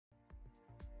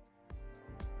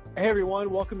Hey everyone,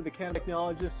 welcome to the Cannabis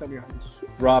Technologist. I'm your host,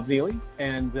 Rob Neely,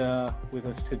 and with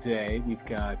us today we've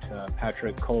got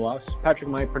Patrick Kolhaas. Patrick,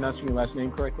 am I pronouncing your last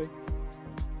name correctly?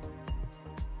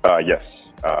 Yes,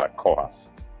 Kolhaas.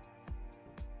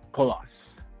 Kolhaas.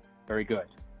 Very good.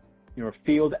 You're a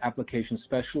field application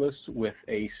specialist with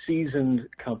a seasoned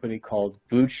company called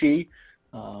BUCHI.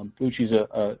 BUCHI is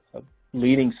a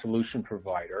leading solution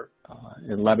provider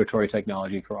in laboratory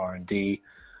technology for R&D,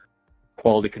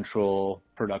 quality control,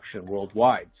 production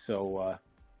worldwide. So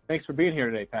thanks for being here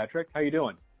today, Patrick. How you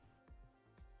doing?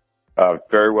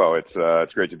 Very well.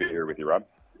 It's great to be here with you, Rob.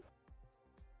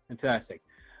 Fantastic.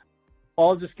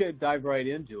 I'll just dive right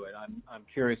into it. I'm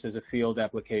curious, as a field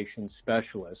application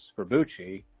specialist for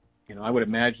BUCHI, I would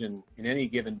imagine in any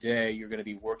given day you're going to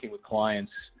be working with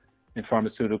clients in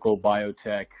pharmaceutical,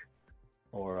 biotech,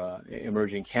 or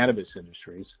emerging cannabis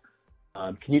industries.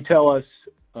 Can you tell us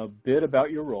a bit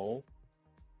about your role?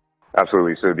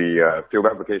 Absolutely. So the field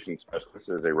application specialist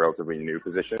is a relatively new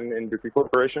position in BUCHI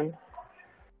Corporation,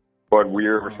 but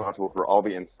we're responsible for all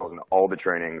the installs and all the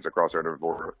trainings across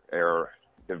our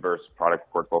diverse product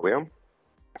portfolio.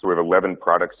 So we have 11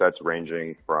 product sets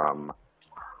ranging from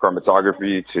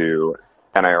chromatography to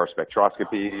NIR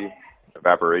spectroscopy,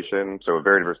 evaporation, so a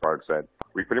very diverse product set.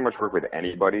 We pretty much work with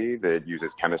anybody that uses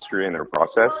chemistry in their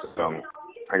process.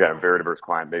 Again, a very diverse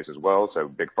client base as well, so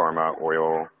big pharma,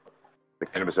 oil, the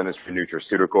cannabis industry,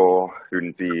 nutraceutical, food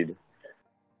and feed.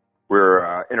 We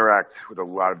interact with a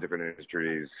lot of different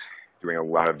industries, doing a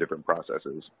lot of different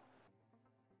processes.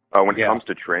 When it comes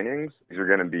to trainings, these are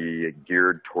going to be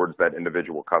geared towards that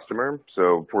individual customer.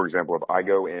 So, for example, if I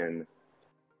go in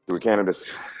to a cannabis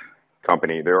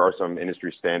company, there are some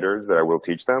industry standards that I will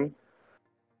teach them.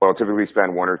 But I'll typically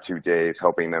spend 1 or 2 days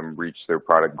helping them reach their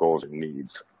product goals and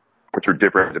needs, which are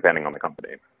different depending on the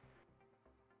company.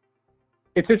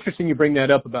 It's interesting you bring that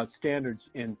up about standards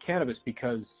in cannabis,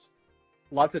 because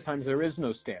lots of times there is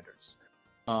no standards.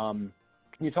 Can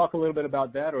you talk a little bit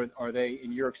about that, or are they,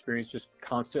 in your experience, just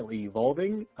constantly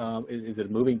evolving? Is it a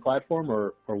moving platform,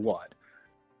 or what?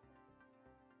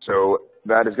 So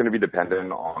that is going to be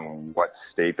dependent on what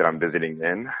state that I'm visiting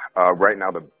in. Right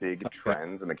now, the big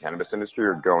trends in the cannabis industry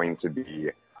are going to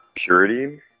be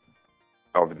purity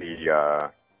of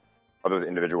those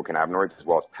individual cannabinoids, as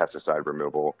well as pesticide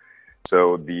removal.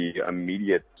 So the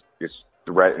immediate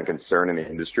threat and concern in the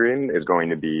industry is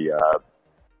going to be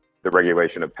the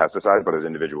regulation of pesticides by those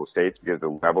individual states, because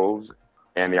the levels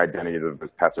and the identities of the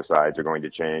pesticides are going to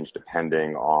change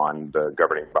depending on the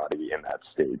governing body in that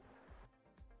state.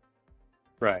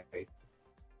 Right.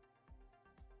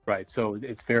 Right. So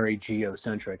it's very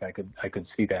geocentric. I could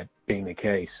see that being the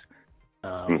case.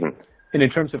 And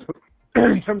in terms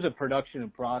of production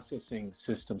and processing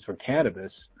systems for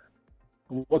cannabis,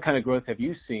 what kind of growth have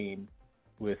you seen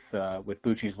with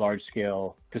BUCHI's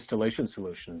large-scale distillation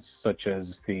solutions, such as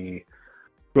the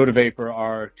Rotavapor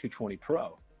R220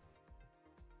 Pro?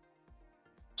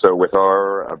 So with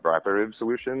our evaporative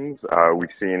solutions, we've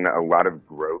seen a lot of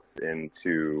growth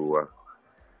into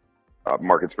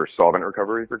markets for solvent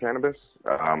recovery for cannabis.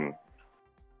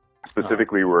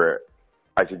 Specifically,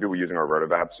 I see people using our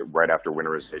Rotavaps right after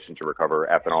winterization to recover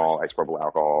ethanol, isopropyl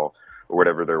alcohol, or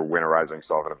whatever their winterizing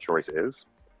solvent of choice is.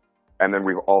 And then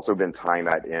we've also been tying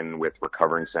that in with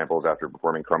recovering samples after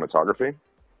performing chromatography.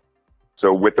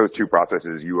 So with those two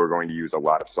processes, you are going to use a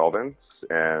lot of solvents.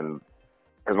 And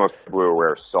as most people are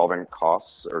aware, solvent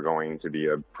costs are going to be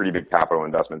a pretty big capital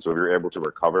investment. So if you're able to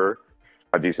recover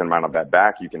a decent amount of that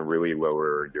back, you can really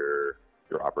lower your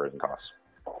operating costs.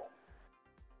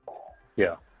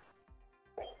 Yeah.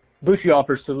 BUCHI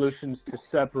offers solutions to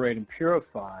separate and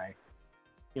purify,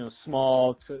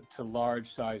 small to large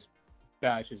size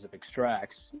batches of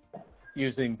extracts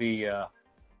using the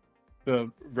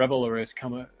Reveloris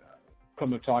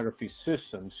chromatography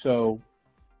system. So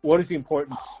what is the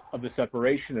importance of the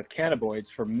separation of cannaboids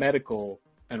for medical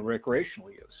and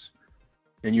recreational use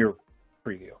in your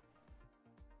preview?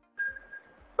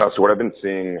 So what I've been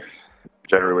seeing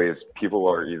generally is people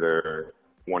are either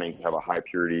wanting to have a high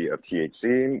purity of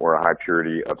THC or a high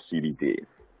purity of CBD.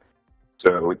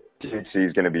 So THC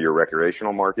is going to be your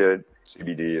recreational market.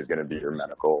 CBD is going to be your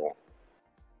medical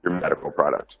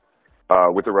product.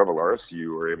 With the Reveloris,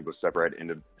 you are able to separate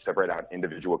out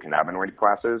individual cannabinoid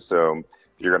classes. So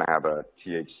you're going to have a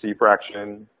THC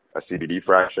fraction, a CBD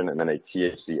fraction, and then a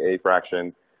THCA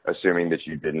fraction, assuming that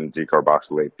you didn't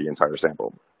decarboxylate the entire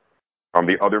sample.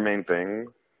 The other main thing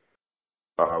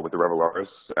with the Reveloris,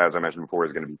 as I mentioned before,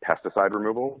 is going to be pesticide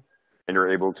removal, and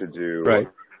you're able to do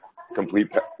complete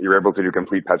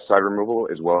pesticide removal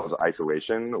as well as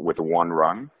isolation with one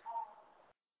run,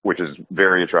 which is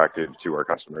very attractive to our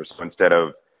customers. So instead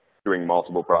of doing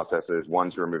multiple processes,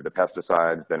 one to remove the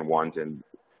pesticides, then one to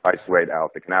isolate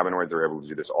out the cannabinoids. They're able to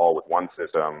do this all with one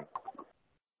system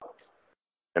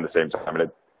in the same time. And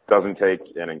it doesn't take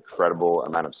an incredible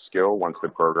amount of skill once the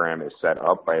program is set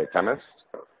up by a chemist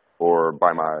or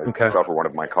by myself or one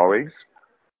of my colleagues.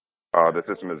 The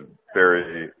system is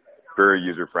very, very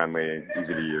user-friendly,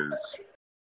 easy to use.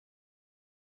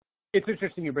 It's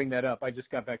interesting you bring that up. I just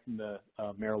got back from the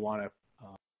marijuana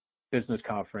business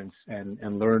conference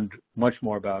and learned much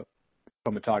more about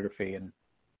chromatography and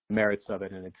the merits of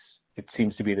it, and it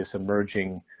seems to be this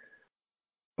emerging,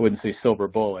 I wouldn't say silver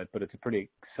bullet, but it's a pretty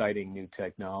exciting new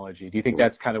technology. Do you think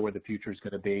that's kind of where the future is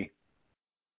going to be?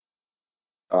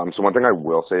 So one thing I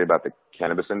will say about the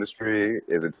cannabis industry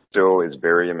is it still is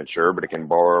very immature, but it can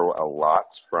borrow a lot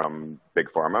from big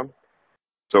pharma.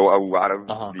 So a lot of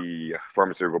the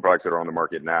pharmaceutical products that are on the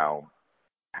market now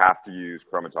have to use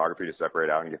chromatography to separate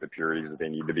out and get the purities that they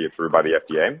need to be approved by the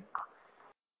FDA.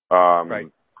 Right.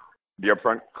 The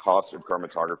upfront cost of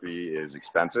chromatography is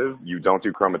expensive. You don't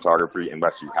do chromatography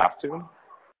unless you have to.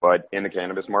 But in the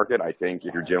cannabis market, I think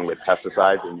if you're dealing with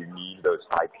pesticides and you need those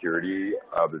high purity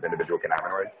of those individual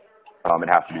cannabinoids, it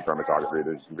has to be chromatography.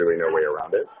 There's really no way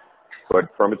around it.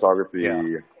 But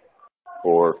chromatography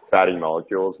for fatty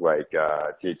molecules like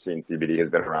THC and CBD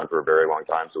has been around for a very long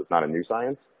time, so it's not a new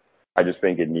science. I just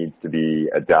think it needs to be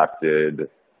adapted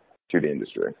to the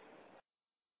industry.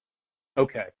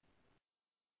 Okay.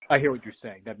 I hear what you're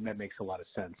saying. That makes a lot of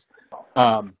sense.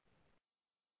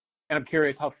 And I'm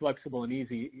curious, how flexible and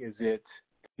easy is it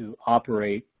to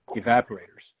operate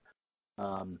evaporators?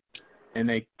 And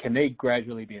can they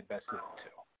gradually be invested into?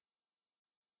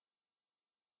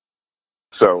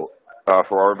 So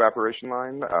for our evaporation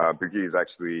line, BUCHI is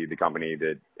actually the company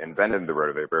that invented the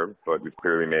rotovapor, but we've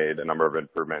clearly made a number of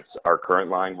improvements. Our current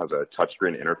line has a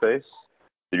touchscreen interface,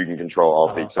 so you can control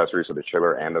all the accessories, so the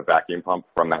chiller and the vacuum pump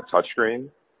from that touchscreen.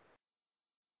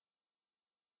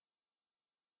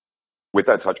 With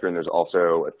that touchscreen, there's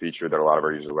also a feature that a lot of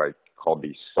our users like called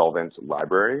the Solvent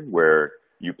Library, where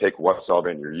you pick what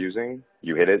solvent you're using,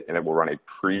 you hit it, and it will run a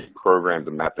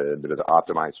pre-programmed method that is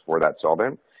optimized for that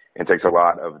solvent and takes a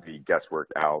lot of the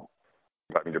guesswork out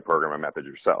of having to program a method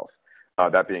yourself.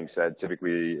 That being said,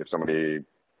 typically if somebody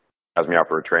has me out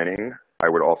for a training, I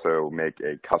would also make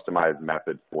a customized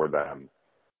method for them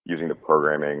using the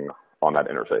programming on that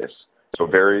interface. So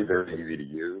very, very easy to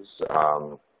use.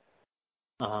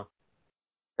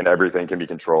 And everything can be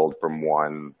controlled from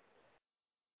one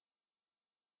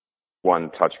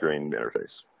touchscreen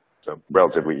interface. So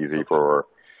relatively easy for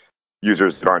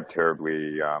users that aren't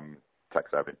terribly tech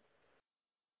savvy.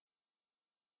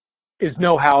 Is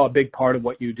know-how a big part of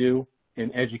what you do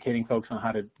in educating folks on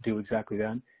how to do exactly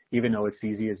that, even though it's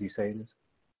easy as you say it is?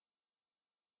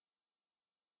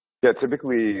 Yeah,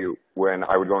 typically when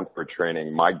I would go in for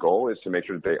training, my goal is to make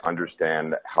sure that they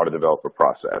understand how to develop a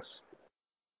process.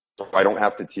 So I don't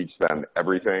have to teach them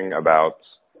everything about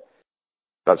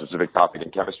that specific topic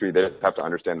in chemistry. They just have to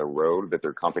understand the road that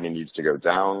their company needs to go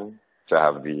down to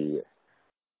have the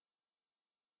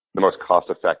most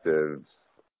cost-effective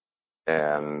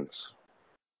and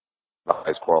the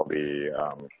highest quality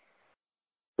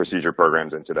procedure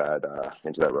programs into that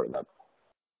roadmap.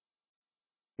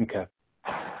 Okay.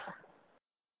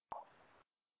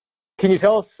 Can you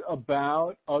tell us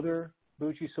about other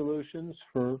BUCHI solutions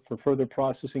for further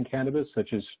processing cannabis,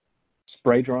 such as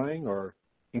spray drying or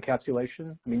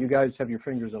encapsulation? I mean, you guys have your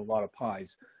fingers in a lot of pies.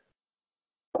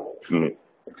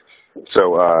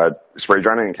 So spray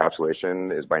drying and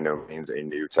encapsulation is by no means a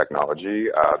new technology.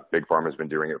 Big Pharma has been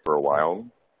doing it for a while,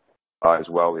 as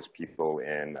well as people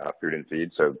in food and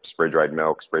feed. So spray dried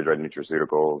milk, spray dried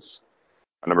nutraceuticals,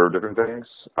 a number of different things.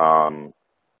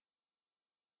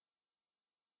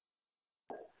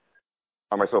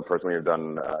 I myself personally have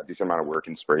done a decent amount of work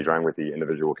in spray drying with the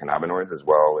individual cannabinoids, as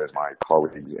well as my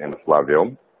colleagues in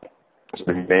Flaville. So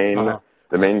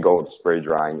the main goal of spray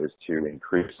drying is to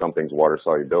increase something's water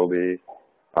solubility,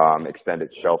 extend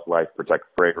its shelf life, protect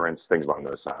fragrance, things along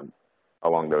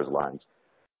those lines.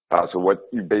 So what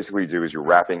you basically do is you're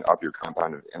wrapping up your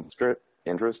compound of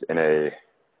interest in a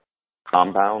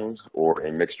compound or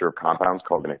a mixture of compounds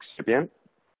called an excipient.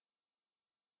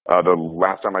 The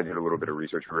last time I did a little bit of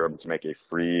research, we were able to make a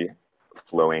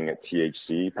free-flowing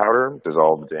THC powder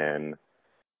dissolved in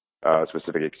a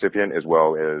specific excipient, as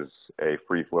well as a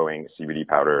free-flowing CBD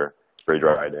powder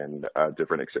spray-dried in a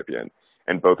different excipient.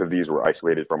 And both of these were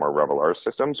isolated from our Revel R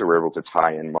system, so we were able to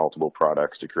tie in multiple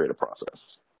products to create a process.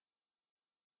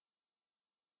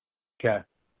 Okay.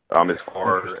 As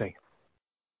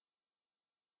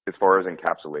far as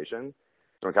encapsulation,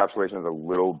 so encapsulation is a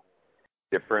little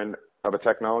different of a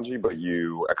technology, but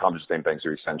you accomplish the same thing. So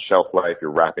you extend shelf life,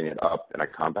 you're wrapping it up in a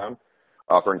compound.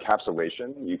 For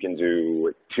encapsulation, you can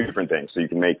do two different things. So you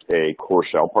can make a core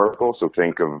shell particle. So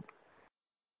think of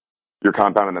your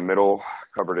compound in the middle,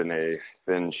 covered in a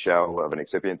thin shell of an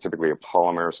excipient, typically a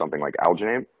polymer, something like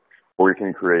alginate, or you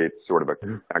can create sort of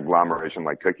an agglomeration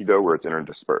like cookie dough where it's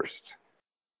interdispersed.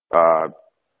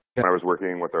 When I was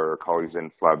working with our colleagues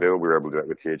in Flaville, we were able to do that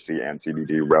with THC and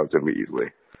CBD relatively easily.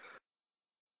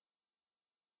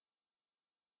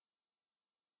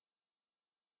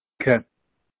 Okay,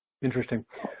 interesting.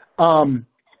 What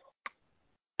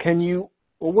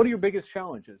are your biggest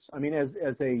challenges? I mean, as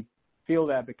a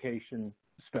field application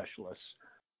specialist,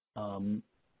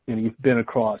 you've been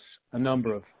across a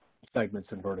number of segments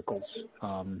and verticals.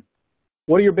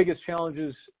 What are your biggest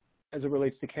challenges as it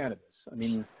relates to cannabis? I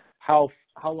mean, how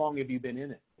long have you been in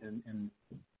it? And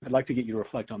I'd like to get you to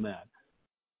reflect on that.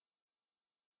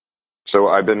 So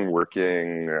I've been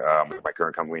working with my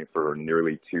current company for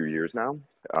nearly 2 years now.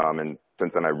 And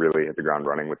since then, I really hit the ground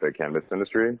running with the cannabis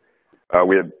industry. As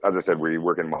I said, we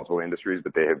work in multiple industries,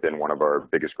 but they have been one of our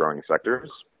biggest growing sectors.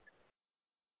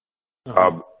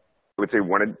 I would say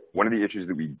one of the issues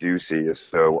that we do see is,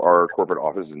 so our corporate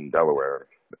office is in Delaware.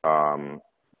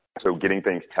 So getting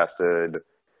things tested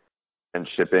and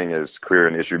shipping is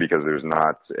clearly an issue because there's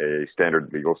not a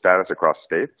standard legal status across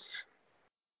states.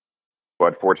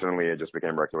 But fortunately, it just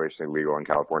became recreationally legal in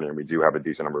California, and we do have a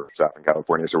decent number of staff in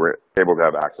California, so we're able to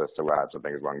have access to labs and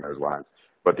things along those lines.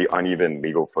 But the uneven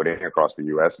legal footing across the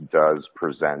U.S. does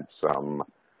present some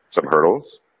hurdles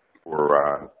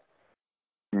for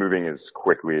moving as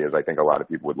quickly as I think a lot of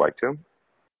people would like to.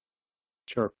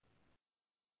 Sure.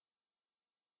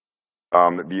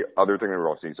 The other thing that we're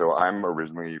all seeing, so I'm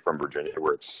originally from Virginia,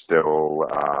 where it's still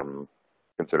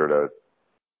considered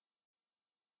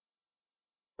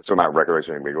still not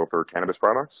recreationally legal for cannabis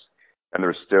products. And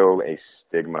there's still a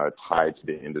stigma tied to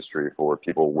the industry for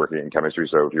people working in chemistry.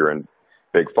 So if you're in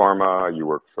big pharma, you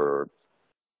work for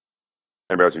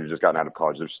anybody else who's just gotten out of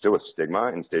college, there's still a stigma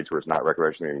in states where it's not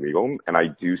recreationally legal. And I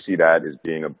do see that as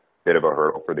being a bit of a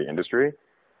hurdle for the industry,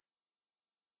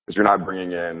 because you're not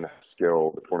bringing in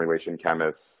skilled formulation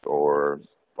chemists or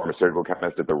pharmaceutical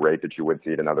chemists at the rate that you would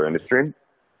see it in other industry.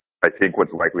 I think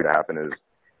what's likely to happen is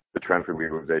the trend for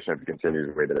legalization, if it continues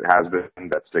the way that it has been,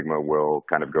 that stigma will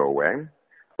kind of go away.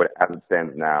 But as it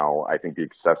stands now, I think the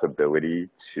accessibility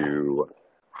to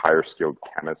higher skilled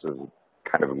chemists is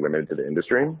kind of limited to the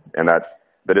industry. And that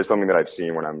is something that I've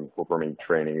seen when I'm performing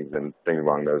trainings and things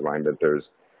along those lines, that there's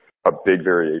a big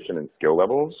variation in skill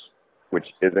levels, which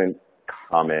isn't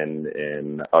common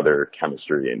in other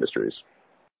chemistry industries.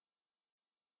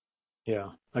 Yeah,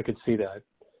 I could see that.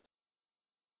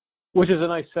 Which is a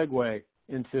nice segue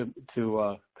into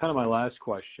kind of my last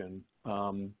question.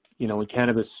 When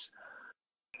cannabis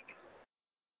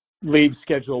leaves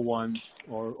Schedule I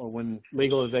or when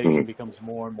legalization becomes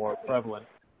more and more prevalent,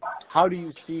 how do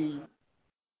you see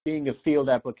being a field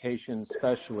application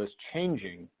specialist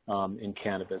changing in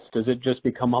cannabis? Does it just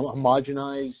become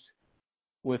homogenized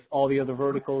with all the other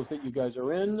verticals that you guys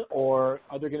are in, or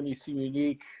are there going to be some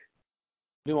unique,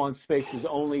 nuanced spaces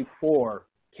only for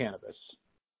cannabis?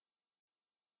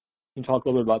 Can you talk a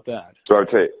little bit about that? So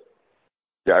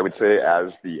I would say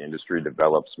as the industry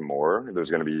develops more, there's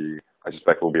going to be, I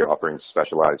suspect we'll be offering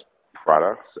specialized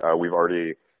products. We've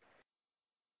already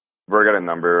got a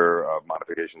number of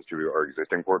modifications to our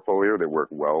existing portfolio that work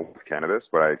well with cannabis,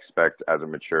 but I expect as it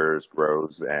matures,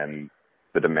 grows, and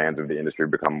the demands of the industry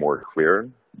become more clear,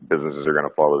 businesses are going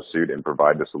to follow suit and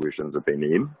provide the solutions that they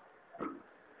need.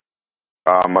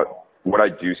 What I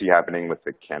do see happening with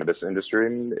the cannabis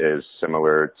industry is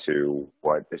similar to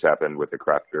what has happened with the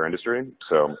craft beer industry.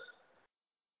 So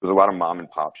there's a lot of mom and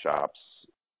pop shops.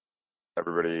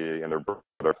 Everybody and their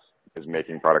brother is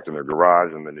making products in their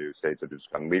garage, and the new states have just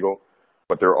gone legal.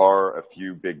 But there are a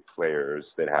few big players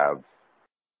that have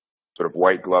sort of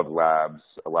white glove labs,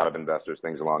 a lot of investors,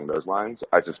 things along those lines.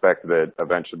 I suspect that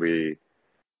eventually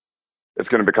it's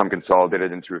going to become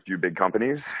consolidated into a few big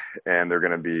companies, and they're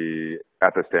going to be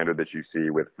at the standard that you see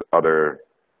with other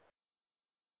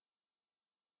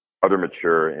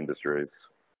mature industries,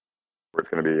 where it's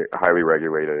going to be highly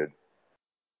regulated,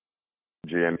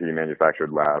 GMP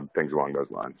manufactured lab, things along those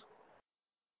lines.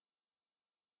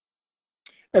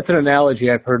 That's an analogy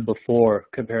I've heard before,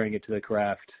 comparing it to the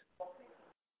craft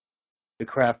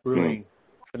brewing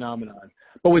phenomenon.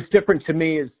 But what's different to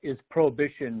me is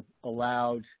prohibition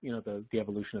allowed, the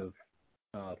evolution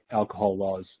of alcohol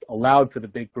laws allowed for the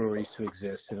big breweries to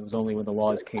exist. And it was only when the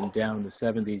laws came down in the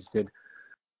 70s did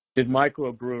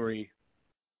microbrewery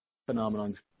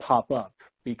phenomenons pop up,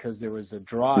 because there was a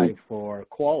drive for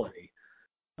quality.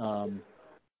 And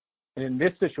in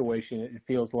this situation, it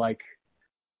feels like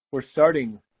we're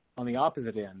starting on the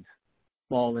opposite end,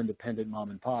 small independent mom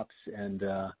and pops, and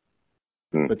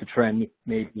but the trend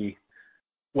may be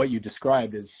what you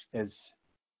described as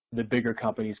the bigger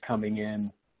companies coming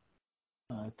in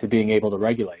to being able to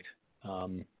regulate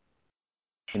and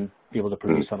be able to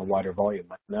produce on a wider volume.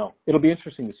 No, it'll be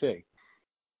interesting to see.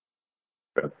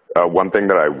 One thing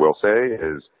that I will say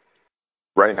is,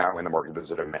 right now in the market,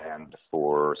 there's a demand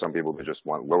for some people that just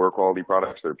want lower quality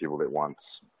products. There are people that want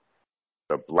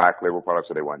the black label products,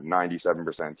 so they want 97%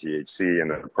 THC in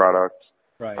the product.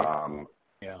 Right.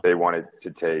 They want it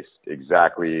to taste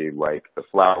exactly like the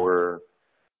flower,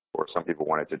 or some people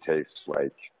want it to taste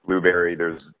like blueberry.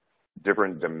 There's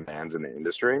different demands in the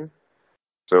industry.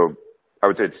 So I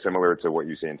would say it's similar to what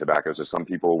you see in tobacco. So some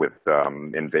people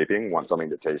in vaping want something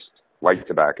that tastes like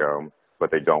tobacco, but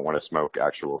they don't want to smoke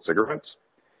actual cigarettes.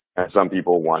 And some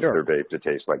people want their vape to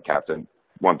taste like Captain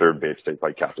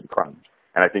Crunch.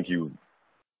 And I think you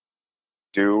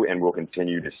do and will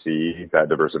continue to see that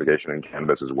diversification in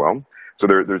cannabis as well. So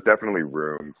there's definitely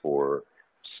room for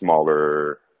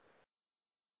smaller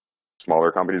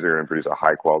companies that are going to produce a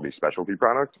high quality specialty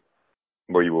product.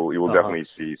 But you will definitely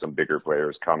see some bigger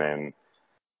players come in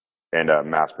and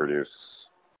mass produce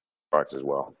products as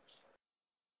well.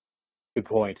 Good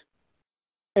point.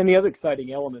 And the other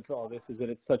exciting element to all this is that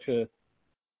it's such a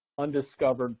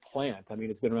undiscovered plant. I mean,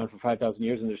 it's been around for 5,000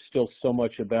 years, and there's still so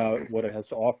much about what it has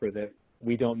to offer that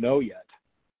we don't know yet.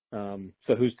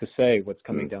 So who's to say what's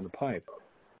coming down the pipe?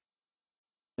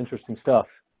 Interesting stuff.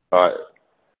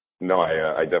 No,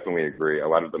 I definitely agree. A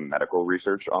lot of the medical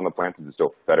research on the plant is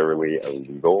still federally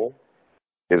illegal,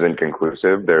 is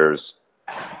inconclusive. There's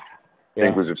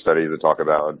inclusive studies that talk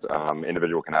about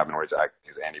individual cannabinoids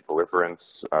acting as antiproliferants,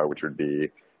 which would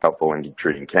be helpful in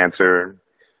treating cancer.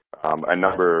 A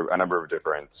number of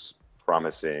different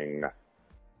promising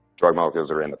drug molecules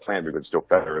are in the plant, but it's still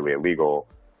federally illegal.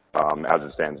 As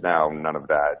it stands now, none of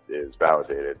that is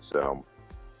validated. So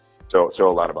a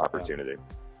lot of opportunity.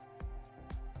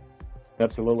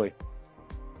 Absolutely.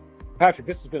 Patrick,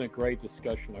 this has been a great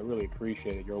discussion. I really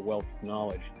appreciate it. Your wealth of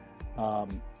knowledge.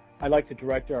 I'd like to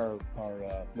direct our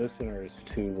listeners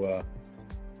to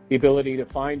the ability to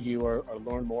find you or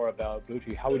learn more about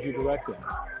BUCHI. How would you direct them?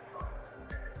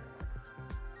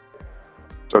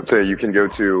 So I'd say you can go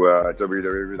to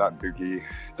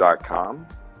www.buchi.com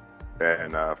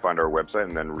and find our website,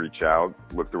 and then reach out,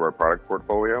 look through our product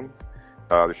portfolio.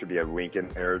 There should be a link in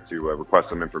there to request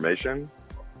some information.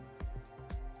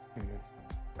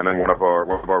 And then one of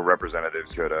our representatives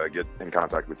could get in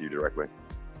contact with you directly.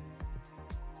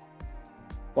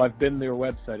 Well, I've been to your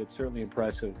website. It's certainly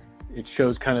impressive. It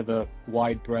shows kind of the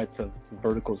wide breadth of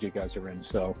verticals you guys are in.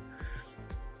 So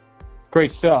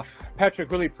great stuff.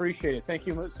 Patrick, really appreciate it. Thank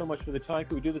you so much for the time.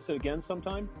 Can we do this again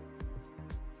sometime?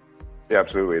 Yeah,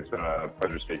 absolutely. It's been a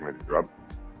pleasure speaking with you, Rob.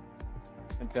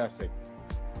 Fantastic.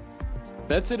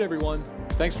 That's it, everyone.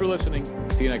 Thanks for listening.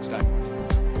 See you next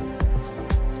time.